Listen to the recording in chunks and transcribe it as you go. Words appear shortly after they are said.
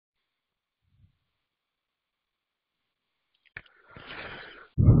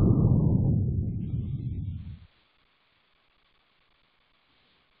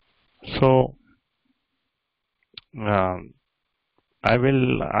So I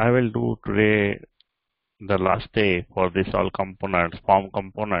will do today the last day for this all components, form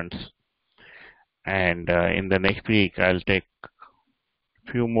components, and in the next week I'll take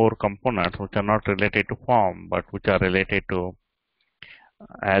few more components which are not related to form but which are related to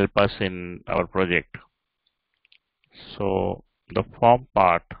help us in our project. So the form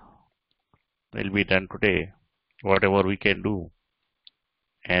part will be done today, whatever we can do.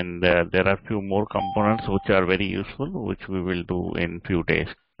 And there are few more components which are very useful, which we will do in few days,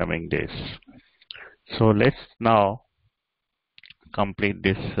 coming days. So let's now complete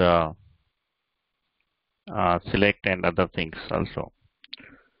this select and other things also.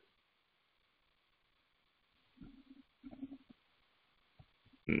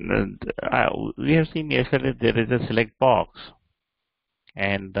 We have seen yesterday there is a select box,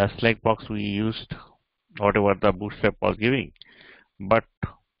 and the select box we used whatever the bootstrap was giving, but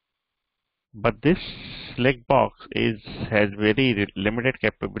this select box has very limited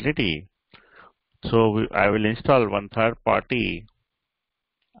capability. So I will install one third party.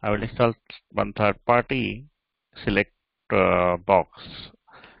 I will install one third party select box,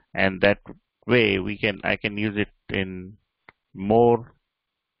 and that way I can use it in more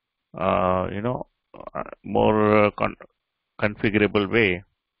more configurable way,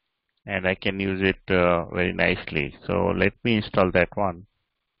 and I can use it very nicely. So let me install that one.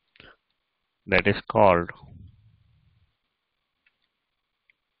 That is called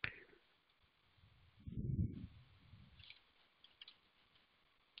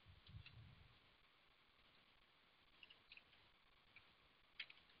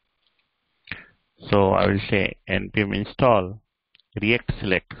so I will say npm install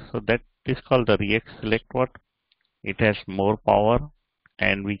ReactSelect. So that is called the ReactSelect. What it has more power,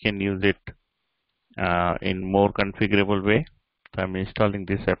 and we can use it in more configurable way. So I'm installing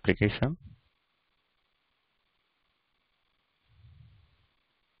this application.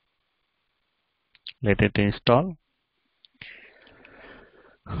 Let it install.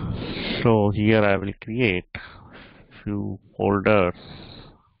 So here I will create few folders.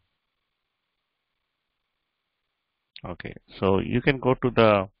 Okay, so you can go to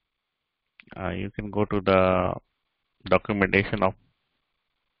the documentation of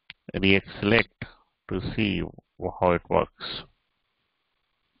ReactSelect to see how it works.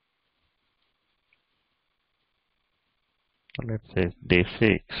 Let's say day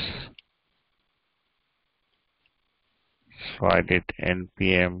 6. So I did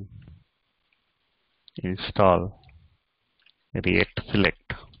npm install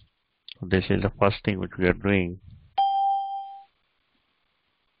ReactSelect. So this is the first thing which we are doing.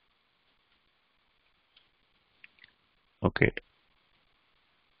 Okay.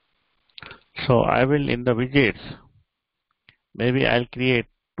 So I will, in the widgets, maybe I'll create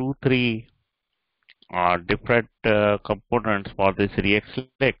 2-3 different components for this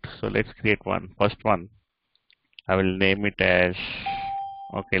ReactSelect. So let's create one. First one, I will name it as,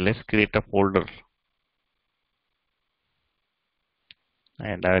 okay, let's create a folder.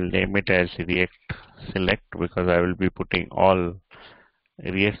 And I will name it as ReactSelect because I will be putting all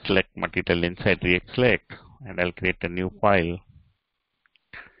ReactSelect material inside ReactSelect, and I'll create a new file.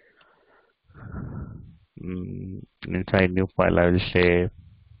 Inside new file I will say,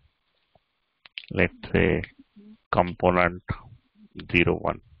 let's say component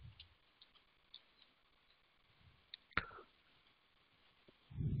 01.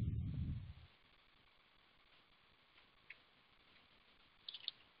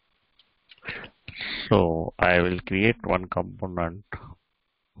 So I will create one component.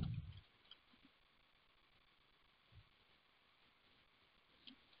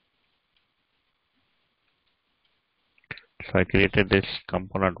 So I created this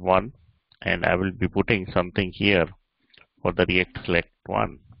component 1, and I will be putting something here for the ReactSelect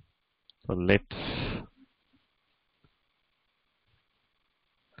 1. So let's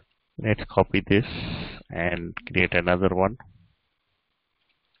copy this and create another one,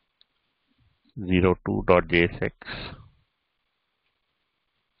 02.jsx,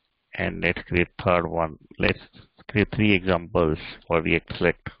 and let's create third one. Let's create 3 examples for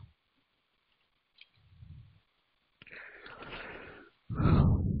ReactSelect.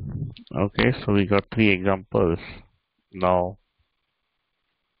 Okay, so we got 3 examples. Now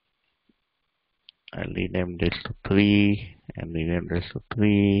I'll rename this to 3 and rename this to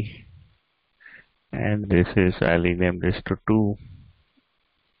 3, and this is I'll rename this to 2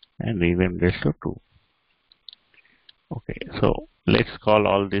 and rename this to 2. Okay, so let's call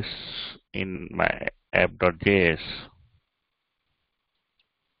all this in my app.js.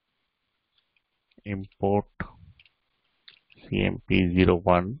 Import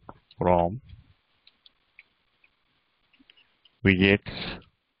cmp01 from widgets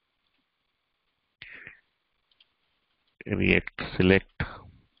ReactSelect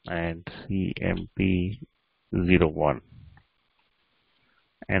and CMP01,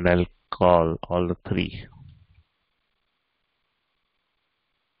 and I'll call all the three.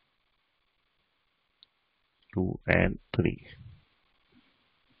 2 and 3.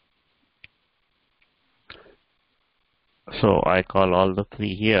 So I call all the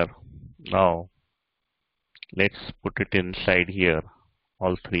three here. Now let's put it inside here,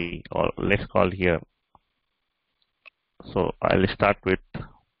 all three, or let's call here. So I'll start with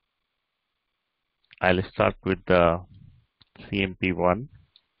the CMP1.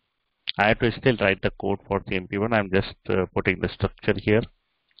 I have to still write the code for CMP1. I'm just putting the structure here.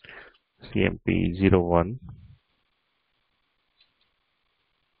 CMP01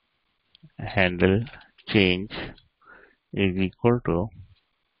 handle change is equal to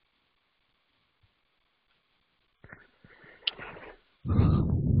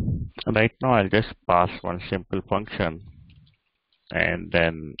right now I'll just pass one simple function and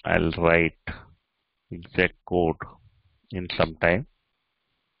then I'll write exact code in some time.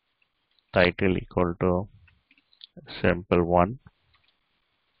 Title equal to simple one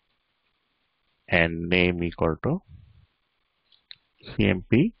and name equal to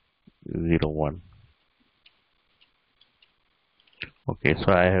CMP01. Okay,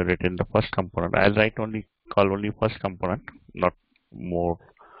 so I have written the first component. I'll call only first component, not more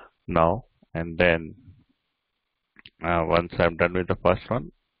now. And then once I'm done with the first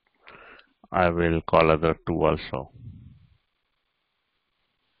one, I will call other two also.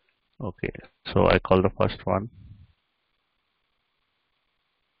 Okay, so I call the first one.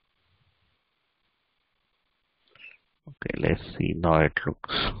 Okay, let's see now it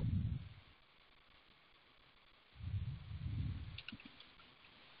looks.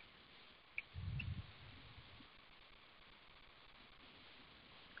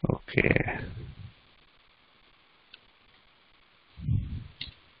 Okay.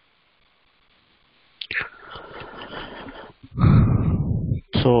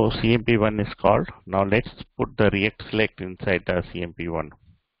 So CMP1 is called. Now let's put the ReactSelect inside the CMP1.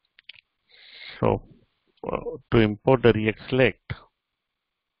 So to import the ReactSelect,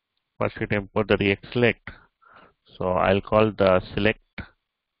 first we import the ReactSelect. So I'll call the select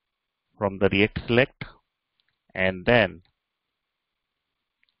from the ReactSelect, and then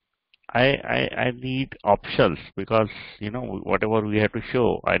I need options because whatever we have to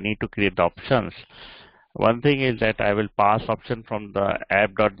show, I need to create the options. One thing is that I will pass option from the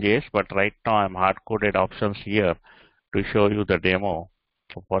app.js, but right now I'm hard-coded options here to show you the demo.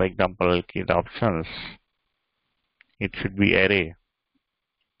 So for example, I'll create options. It should be array,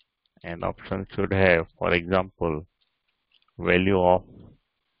 and option should have, for example, value of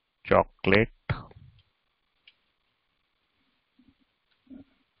chocolate,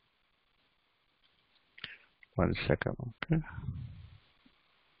 one second, okay.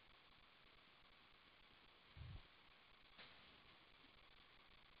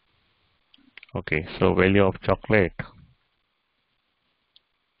 Okay, so value of chocolate,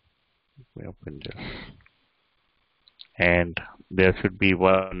 we open this, and there should be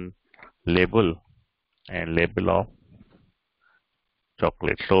one label and label of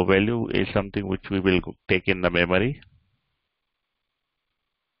chocolate. So value is something which we will take in the memory,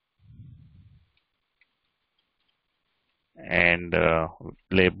 and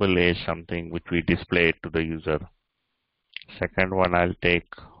label is something which we display to the user. Second one, I'll take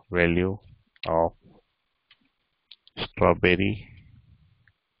value of strawberry,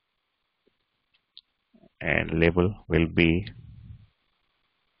 and label will be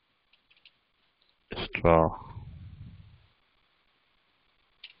straw.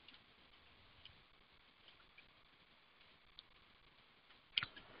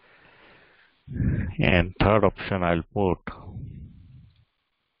 And third option, I'll put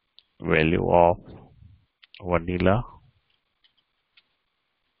value of vanilla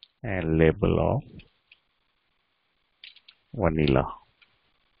and label of vanilla.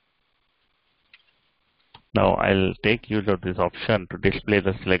 Now I'll take use of this option to display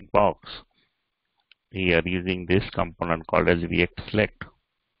the select box here using this component called as ReactSelect.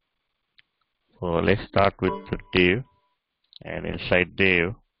 So let's start with the div, and inside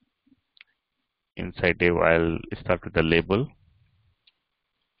div I'll start with the label,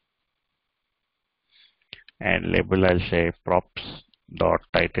 and label I'll say props dot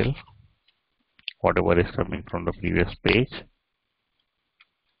title, whatever is coming from the previous page,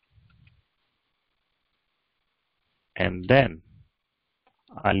 and then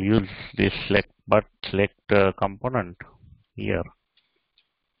I'll use this select component here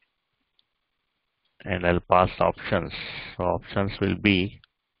and I'll pass options. So options will be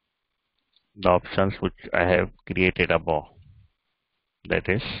the options which I have created above. That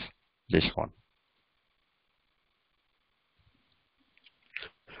is this one.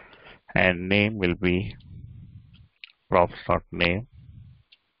 And name will be props.name,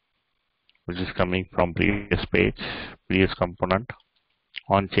 which is coming from previous page, previous component.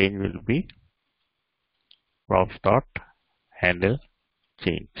 On change will be props.handle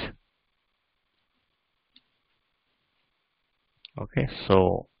change. Okay,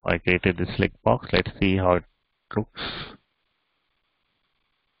 so I created this select box. Let's see how it looks.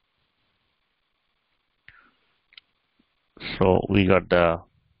 So we got the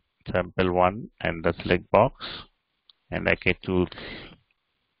sample one and the select box, and I can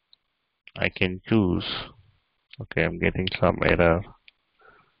choose. Okay, I'm getting some error.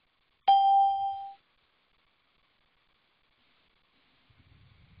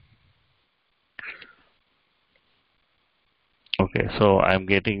 Okay, so I'm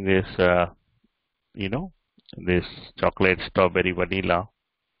getting this, this chocolate, strawberry, vanilla,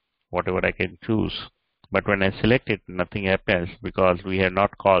 whatever I can choose. But when I select it, nothing happens because we have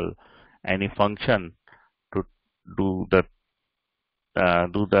not called any function to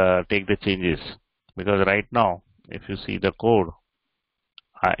take the changes. Because right now, if you see the code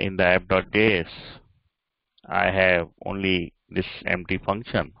in the app.js, I have only this empty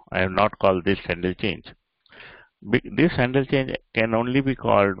function. I have not called this handle change. This handle change can only be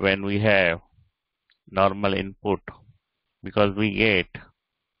called when we have normal input, because we get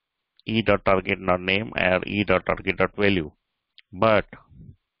e.target.name or e.target.value. But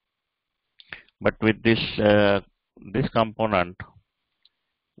with this component,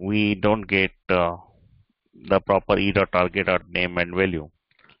 we don't get the proper e.target.name and value.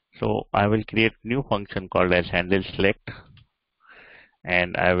 So I will create new function called as handle select,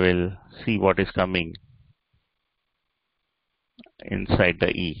 and I will see what is coming inside the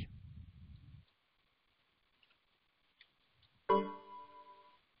E.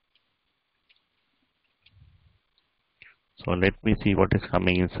 So let me see what is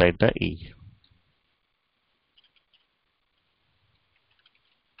coming inside the E.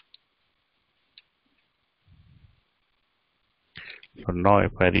 So now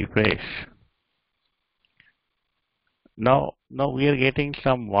if I refresh, now we are getting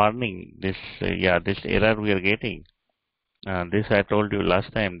some warning. This error we are getting. This I told you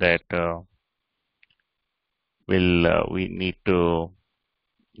last time that we need to.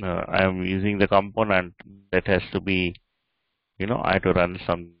 I am using the component that has to be. I have to run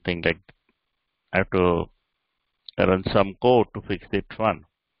something like I have to run some code to fix this one,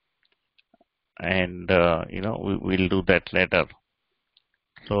 and we will do that later.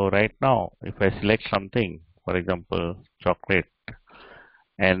 So right now, if I select something, for example, chocolate,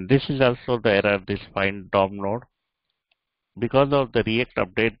 and this is also the error, this find DOM node. Because of the React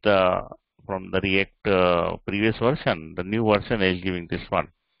update from the React previous version, the new version is giving this one.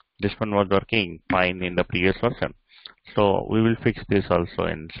 This one was working fine in the previous version. So we will fix this also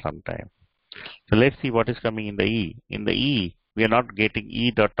in some time. So let's see what is coming in the E. In the E, we are not getting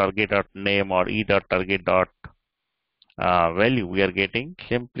e.target.name or e.target.value. We are getting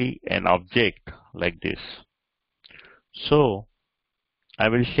simply an object like this. So I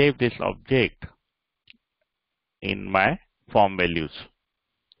will save this object in my form values.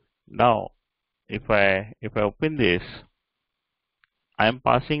 Now, if I open this, I am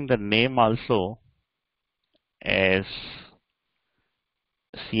passing the name also as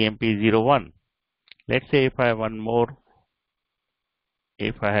CMP01. Let's say if I have one more,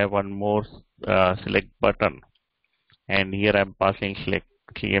 select button, and here I'm passing select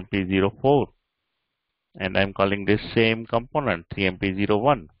CMP04, and I'm calling this same component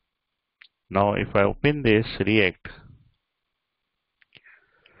CMP01. Now, if I open this React,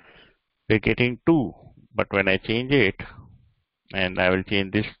 we're getting 2, but when I change it, and I will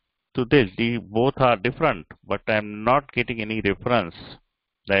change this to this, both are different, but I'm not getting any reference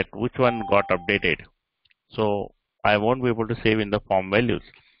that which one got updated. So I won't be able to save in the form values.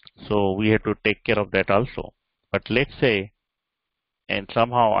 So we have to take care of that also. But let's say, and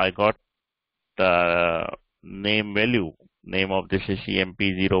somehow I got the name value, name of this is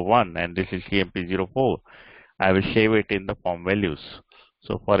CMP01 and this is CMP04. I will save it in the form values.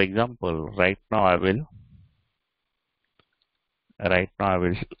 So for example, right now I will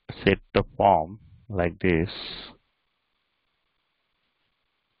set the form like this.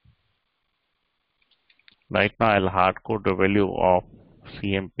 Right now I'll hardcode the value of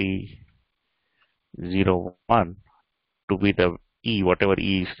CMP01 to be the E, whatever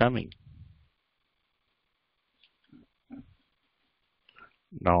E is coming.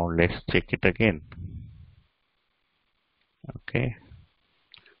 Now let's check it again. Okay.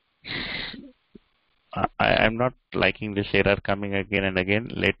 I'm not liking this error coming again and again.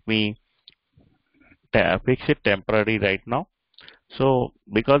 Let me fix it temporary right now. So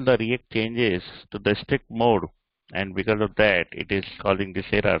because the React changes to the strict mode, and because of that it is causing this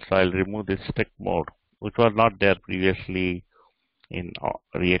error, so I'll remove this strict mode, which was not there previously in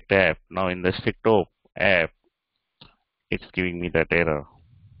React app. Now in the strict app, it's giving me that error.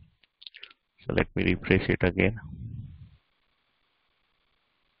 So let me refresh it again.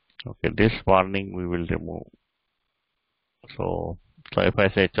 Okay, this warning we will remove. So if I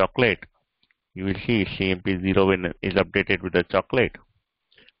say chocolate, you will see CMP01 is updated with the chocolate.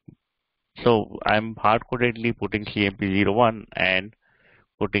 So I'm hard-codedly putting CMP01 and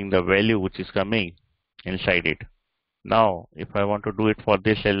putting the value which is coming inside it. Now, if I want to do it for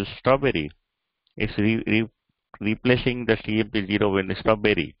this as strawberry, it's replacing the CMP0 with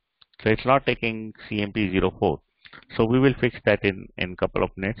strawberry. So it's not taking CMP04. So we will fix that in couple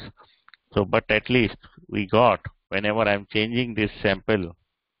of minutes. So, but at least we got, whenever I'm changing this sample,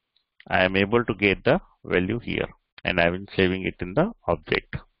 I am able to get the value here, and I'm saving it in the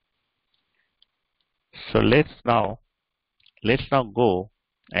object. So let's now go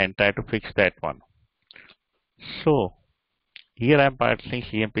and try to fix that one. So here I am passing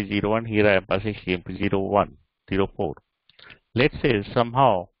CMP01, here I am passing CMP01, 04. Let's say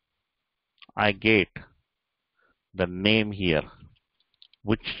somehow I get the name here,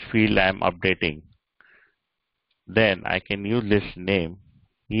 which field I am updating. Then I can use this name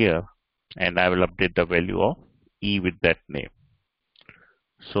here and I will update the value of E with that name.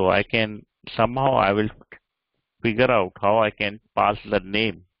 So I will figure out how I can pass the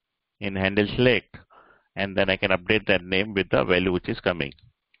name in handle select, and then I can update that name with the value which is coming.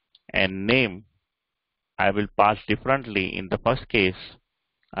 And name I will pass differently. In the first case,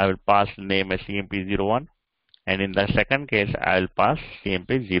 I will pass name as CMP01, and in the second case, I will pass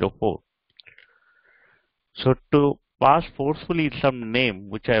CMP04. So to pass forcefully some name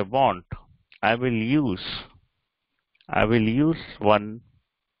which I want, I will use one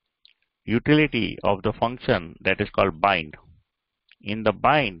utility of the function that is called bind. In the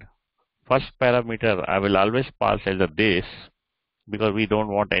bind, first parameter I will always pass as a this, because we don't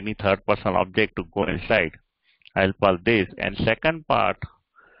want any third person object to go inside. I'll pass this, and second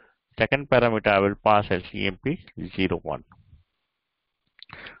parameter I will pass as CMP01.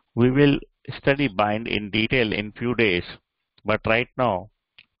 We will study bind in detail in few days, but right now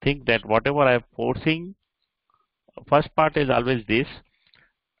think that whatever I'm forcing, first part is always this,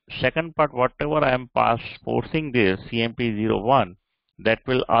 second part whatever I am forcing this CMP01, that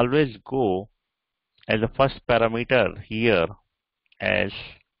will always go as a first parameter here as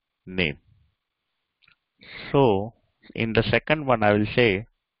name. So in the second one I will say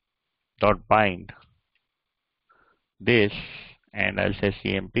dot bind this, and I'll say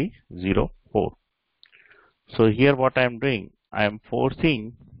CMP04. So here what I am doing, I am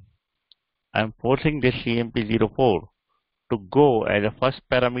forcing this CMP04 to go as a first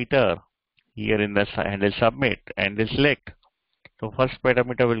parameter here in the handle submit and select. So first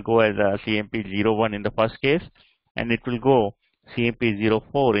parameter will go as a CMP01 in the first case, and it will go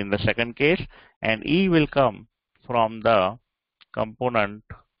CMP04 in the second case, and E will come from the component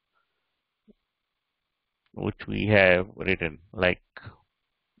which we have written like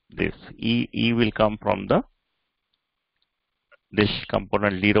this. E will come from this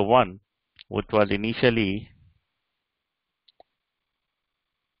component 01, which was initially,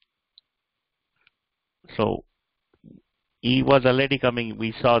 so E was already coming,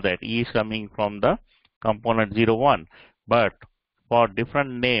 we saw that E is coming from the component 01, but for different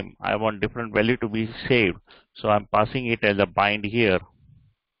name I want different value to be saved, so I'm passing it as a bind here,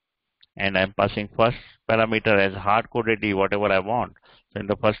 and I'm passing first parameter as hard-coded E, whatever I want. So in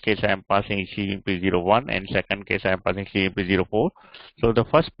the first case I am passing CMP01, and second case I am passing CMP04. So the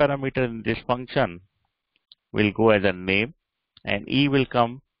first parameter in this function will go as a name, and E will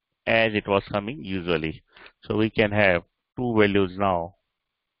come as it was coming usually. So we can have two values now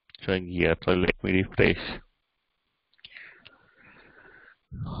showing here. So let me refresh.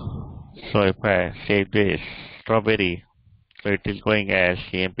 So if I save this strawberry, so it is going as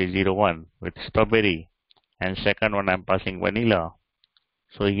CMP01 with strawberry, and second one I'm passing vanilla.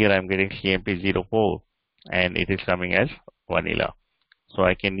 So here I'm getting CMP04, and it is coming as vanilla. So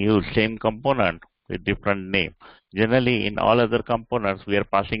I can use same component with different name. Generally in all other components we are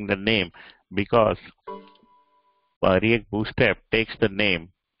passing the name, because React Bootstrap takes the name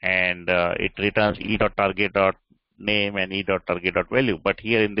and it returns e.target.name and e.target.value. But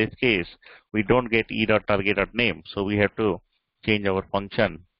here in this case we don't get e.target.name, so we have to change our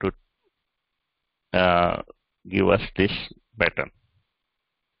function to give us this pattern.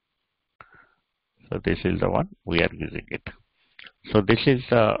 So this is the one we are using it. So this is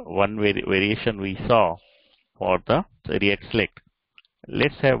one variation we saw for the ReactSelect.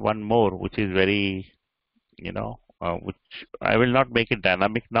 Let's have one more, which is very, which I will not make it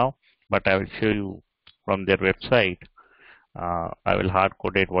dynamic now, but I will show you from their website. I will hard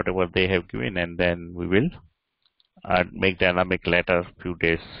code it whatever they have given, and then we will make dynamic later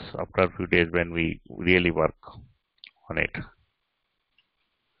after a few days when we really work on it.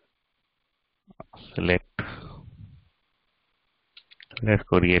 Select. Let's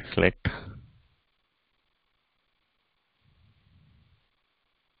go ReactSelect.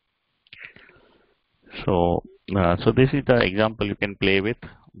 So this is the example you can play with.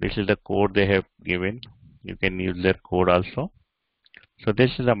 This is the code they have given. You can use their code also. So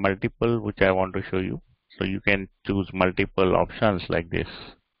this is a multiple which I want to show you. So you can choose multiple options like this.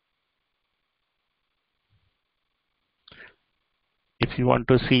 If you want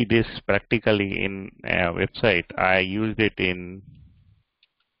to see this practically in a website, I used it in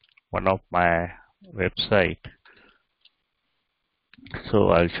one of my website. So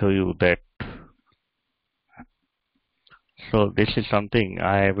I'll show you that. So this is something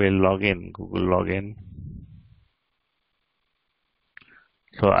I will log in, Google login.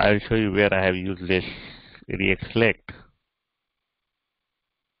 So I'll show you where I have used this ReactSelect.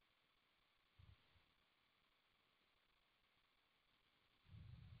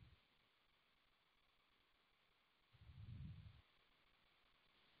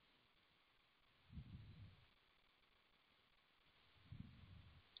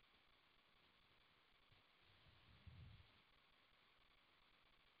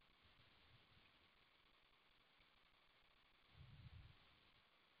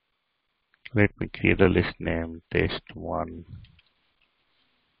 Let me create a list name, test1.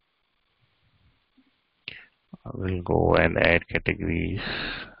 I will go and add categories.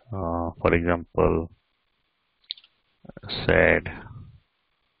 For example, sad,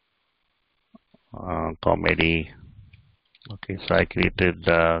 comedy. Okay, so I created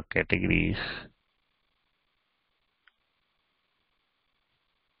the categories.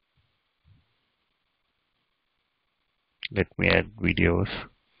 Let me add videos.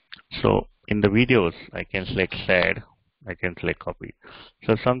 So in the videos, I can select sad, I can select copy.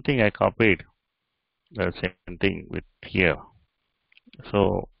 So something I copied, the same thing with here.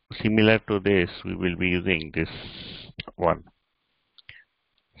 So similar to this, we will be using this one.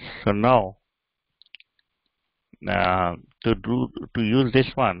 So now, to use this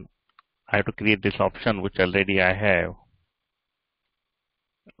one, I have to create this option which already I have.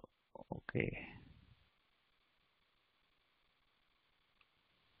 Okay.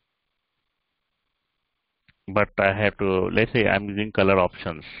 But I have to, let's say I'm using color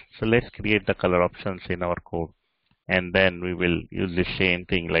options. So let's create the color options in our code. And then we will use the same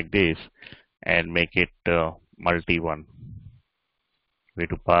thing like this and make it multi one. Way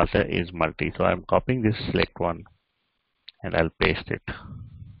to pass is multi. So I'm copying this select one and I'll paste it.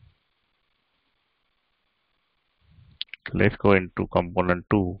 So let's go into component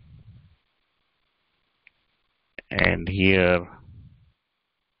 2. And here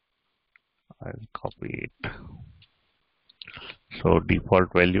I'll copy it. So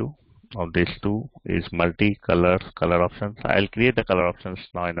default value of these two is multi-color color options. I'll create the color options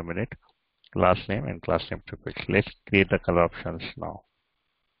now in a minute. Class name and class name prefix. Let's create the color options now.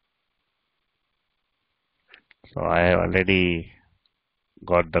 So I have already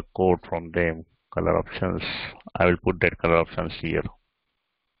got the code from them. Color options. I will put that color options here.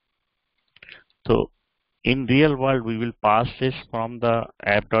 So in real world, we will pass this from the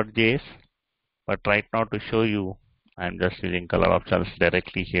app.js. But right now to show you, I'm just using color options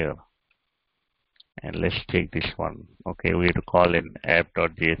directly here. And let's take this one. Okay, we have to call in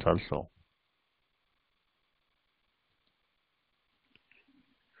app.js also.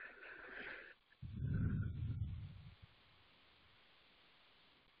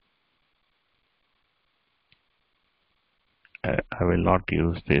 I will not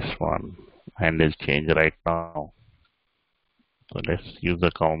use this one. Handle change right now. So let's use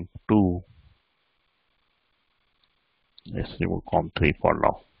the comp2. Let's remove comp3 for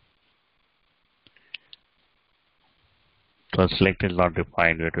now. So select is not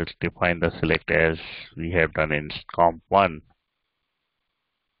defined. We have to define the select as we have done in comp1.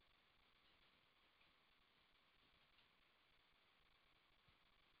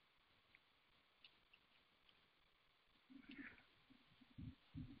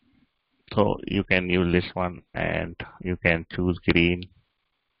 So you can use this one and you can choose green,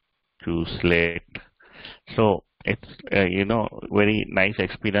 choose select. So It's very nice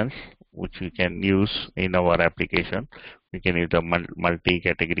experience which we can use in our application. We can use the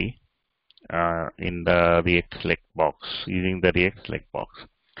multi-category in the ReactSelect box using the ReactSelect box.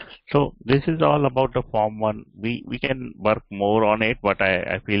 So this is all about the form one. We can work more on it, but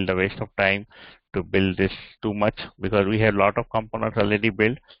I feel the waste of time to build this too much because we have a lot of components already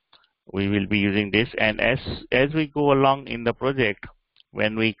built. We will be using this, and as we go along in the project,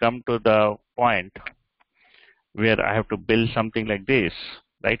 when we come to the point where I have to build something like this,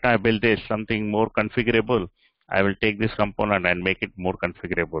 right now I build this something more configurable. I will take this component and make it more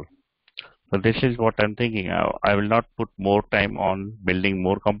configurable. So this is what I'm thinking. I will not put more time on building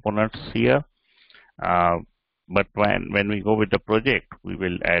more components here, uh, but when we go with the project, we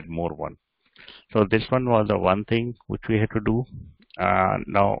will add more one. So this one was the one thing which we had to do.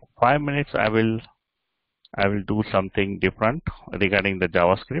 Now 5 minutes I will do something different regarding the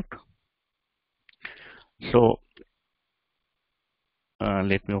JavaScript. So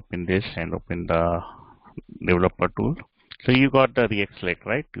let me open this and open the developer tool. So you got the ReactSelect,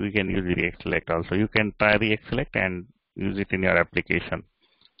 right? We can use ReactSelect also. You can try ReactSelect and use it in your application.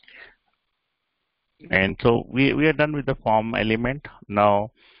 And so we are done with the form element.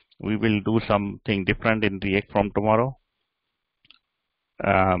 Now we will do something different in React from tomorrow.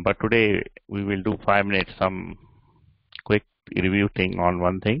 But today we will do 5 minutes some quick review thing on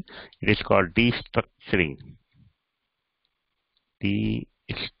one thing. It is called destructuring. Destructuring.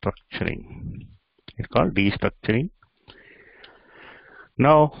 It's called destructuring.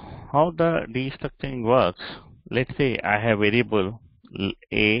 Now, how the destructuring works? Let's say I have variable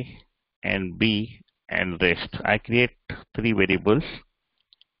A and B and rest. I create three variables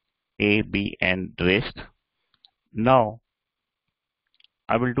A, B, and rest. Now,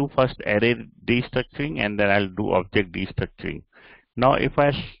 I will do first array destructuring and then I'll do object destructuring. Now, if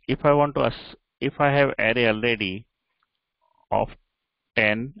I have array already of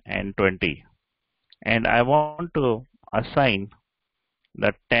 10 and 20, and I want to assign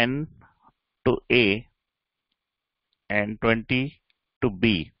the 10 to A and 20 to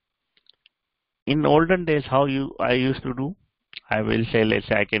B. In olden days, how I used to do? I will say, let's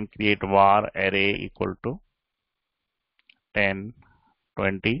say I can create var array equal to 10,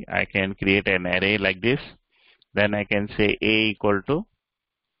 20. I can create an array like this. Then I can say A equal to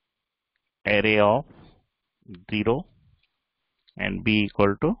array of 0 and B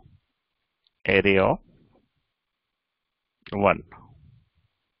equal to array of 1.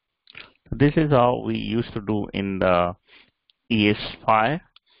 This is how we used to do in the ES5,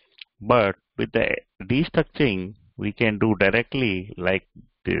 but with the destructuring we can do directly like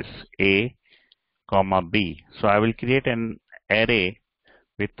this A comma B. So I will create an array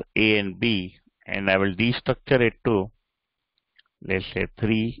with A and B and I will destructure it to, let's say,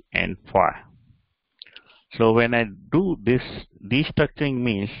 3 and 5. So when I do this, destructuring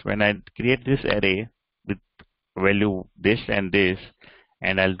means when I create this array with value this and this,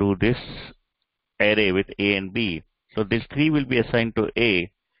 and I'll do this array with A and B. So this 3 will be assigned to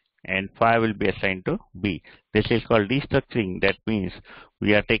A and 5 will be assigned to B. This is called destructuring. That means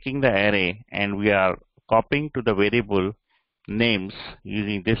we are taking the array and we are copying to the variable names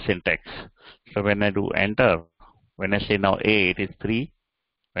using this syntax. So when I do enter, when I say now A, it is 3.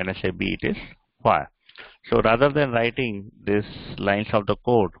 When I say B, it is 5. So rather than writing these lines of the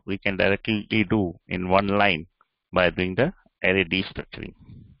code, we can directly do in one line by doing the array destructuring.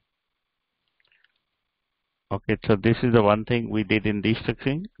 Okay, so this is the one thing we did in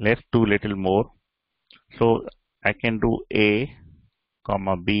destructuring. Let's do little more. So I can do A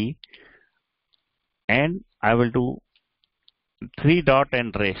comma B and I will do 3 dot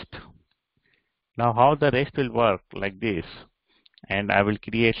and rest. Now how the rest will work like this, and I will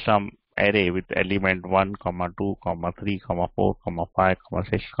create some array with element 1 comma 2 comma 3 comma 4 comma 5 comma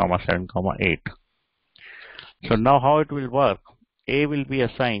 6 comma 7 comma 8. So now how it will work? A will be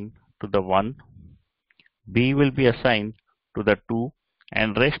assigned to the 1, B will be assigned to the 2,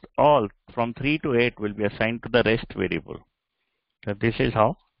 and rest all from 3 to 8 will be assigned to the rest variable. So this is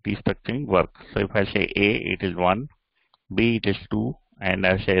how destructuring works. So if I say A, it is 1, B, it is 2, and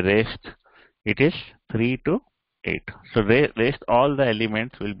I say rest, it is 3 to 8. So rest all the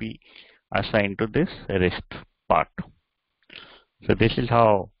elements will be assigned to this rest part. So this is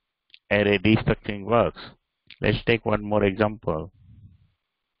how array destructuring works. Let's take one more example.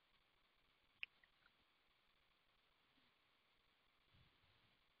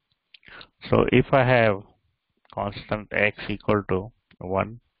 So if I have constant x equal to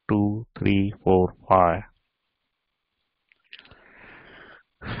 1, 2, 3, 4, 5,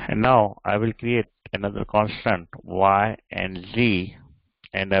 and now I will create another constant y and z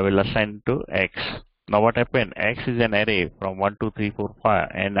and I will assign to x. Now what happened? X is an array from 1, 2, 3, 4,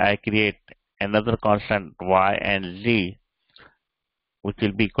 5, and I create another constant y and z, which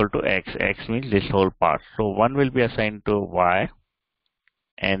will be equal to x. X means this whole part. So 1 will be assigned to y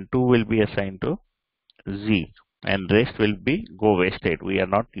and 2 will be assigned to z, and rest will be go wasted. We are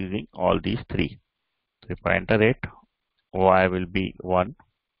not using all these three. So if I enter it, y will be 1,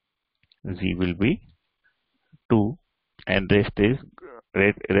 z will be 2, and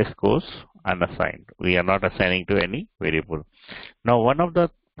rest goes unassigned. We are not assigning to any variable. Now one of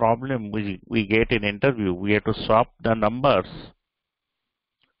the problem we get in interview, we have to swap the numbers.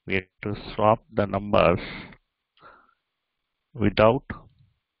 We have to swap the numbers without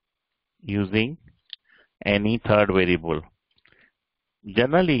using any third variable.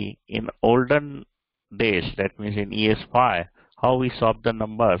 Generally, in olden days, that means in ES5, how we swap the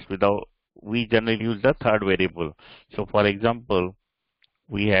numbers without, we generally use the third variable. So for example,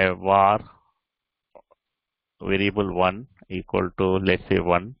 we have var variable 1 equal to, let's say,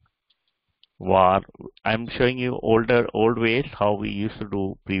 1 var. I'm showing you old ways how we used to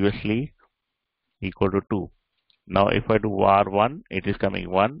do previously, equal to 2. Now if I do var 1, it is coming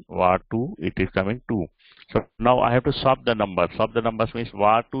 1, var 2, it is coming 2. So now I have to swap the numbers. Swap the numbers means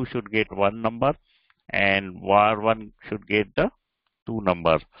var 2 should get 1 number and var 1 should get the 2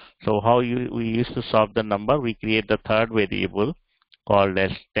 numbers. So how we used to swap the number? We create the third variable called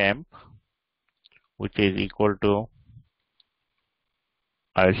as temp, which is equal to,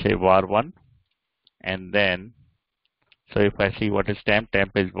 I will say, var 1, and then, so if I see what is temp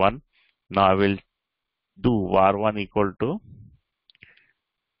is 1. Now I will do var 1 equal to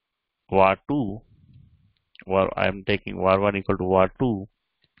var 2. I am taking var 1 equal to var 2,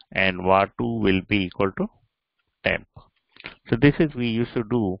 and var 2 will be equal to temp. So this is we used to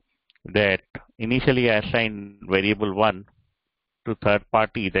do that. Initially I assign variable 1 to third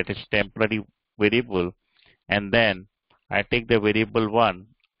party, that is temporary variable, and then I take the variable 1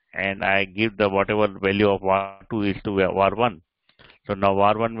 and I give the whatever value of var 2 is to var 1. So now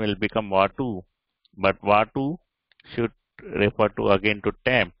var 1 will become var 2, but var 2 should refer to again to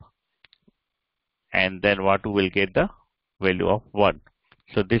temp, and then var 2 will get the value of 1.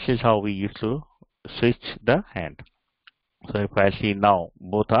 So this is how we used to switch the hand. So if I see now,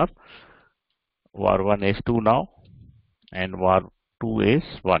 both are var 1 is 2 now and var 2 is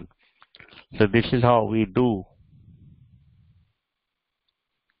 1. So this is how we do.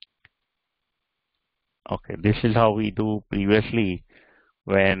 Okay, this is how we do previously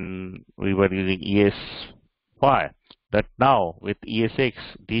when we were using ES5. That now with ES6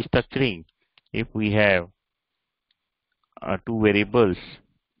 destructuring, if we have two variables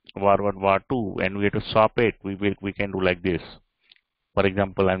var 1, var 2, and we have to swap it, we can do like this. For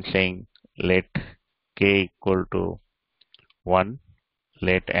example, I'm saying let k equal to 1,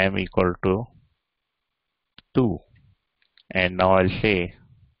 let m equal to 2, and now I'll say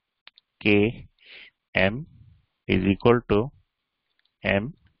k m is equal to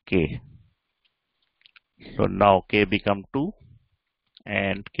m k. So now k become 2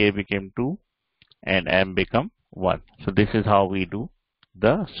 and k became 2 and m become 1. So this is how we do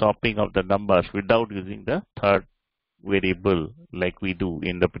the swapping of the numbers without using the third variable like we do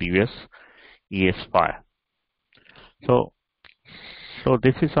in the previous ES5. So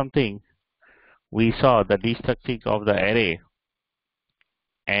this is something we saw, the destructuring of the array,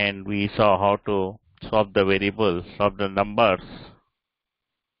 and we saw how to swap the variables, swap the numbers,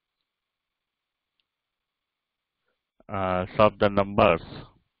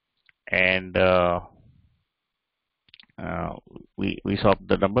 and we swap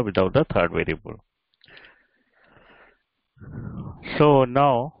the number without the third variable. So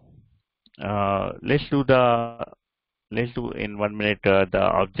now let's do in 1 minute the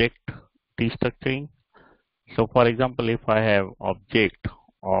object destructuring. So for example, if I have object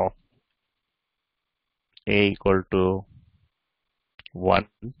of a equal to 1,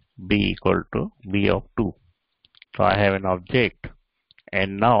 b equal to b of 2. So I have an object,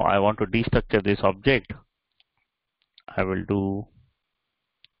 and now I want to destructure this object. I will do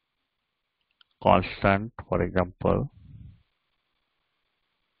constant, for example,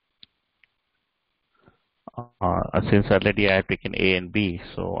 since already I have taken a and b,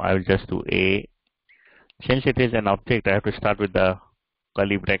 so I will just do a. Since it is an object, I have to start with the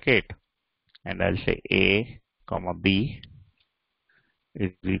curly bracket, and I'll say a comma b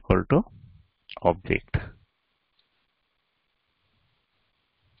is equal to object.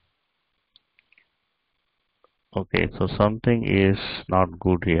 Okay, so something is not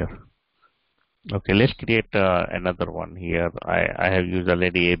good here. Okay, let's create another one here. I have used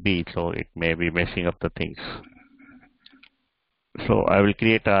already AB, so it may be messing up the things. So I will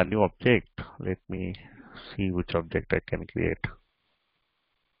create a new object. Let me see which object I can create.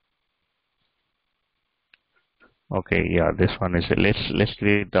 Okay, yeah, this one is let's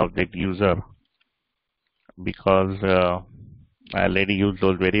create the object user, because I already used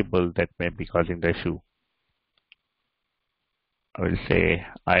those variables that may be causing the issue. I will say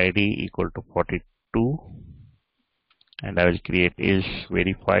ID equal to 42, and I will create is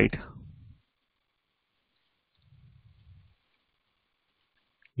verified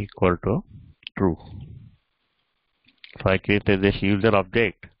equal to true. So I created this user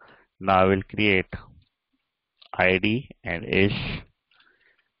object. Now I will create ID and is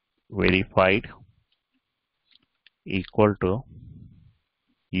verified equal to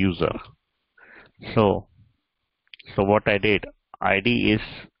user. So what I did, ID is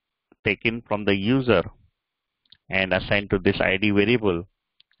taken from the user and assigned to this ID variable,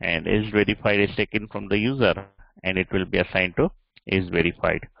 and is verified is taken from the user and it will be assigned to is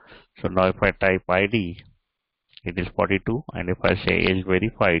verified. So now if I type ID, it is 42, and if I say is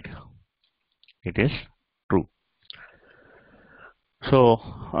verified, it is true. So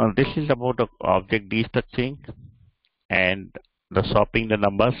this is about the object destructuring and the swapping the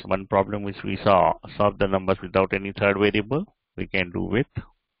numbers. One problem which we saw, swap the numbers without any third variable, we can do with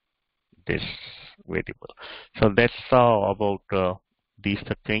this variable. So that's all about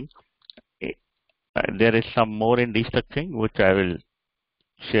destructuring. There is some more in destructuring which I will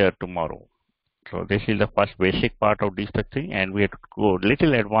share tomorrow. So this is the first basic part of destructuring, and we have to go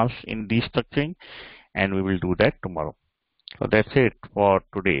little advanced in destructuring, and we will do that tomorrow. So that's it for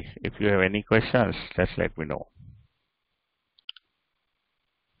today. If you have any questions, just let me know.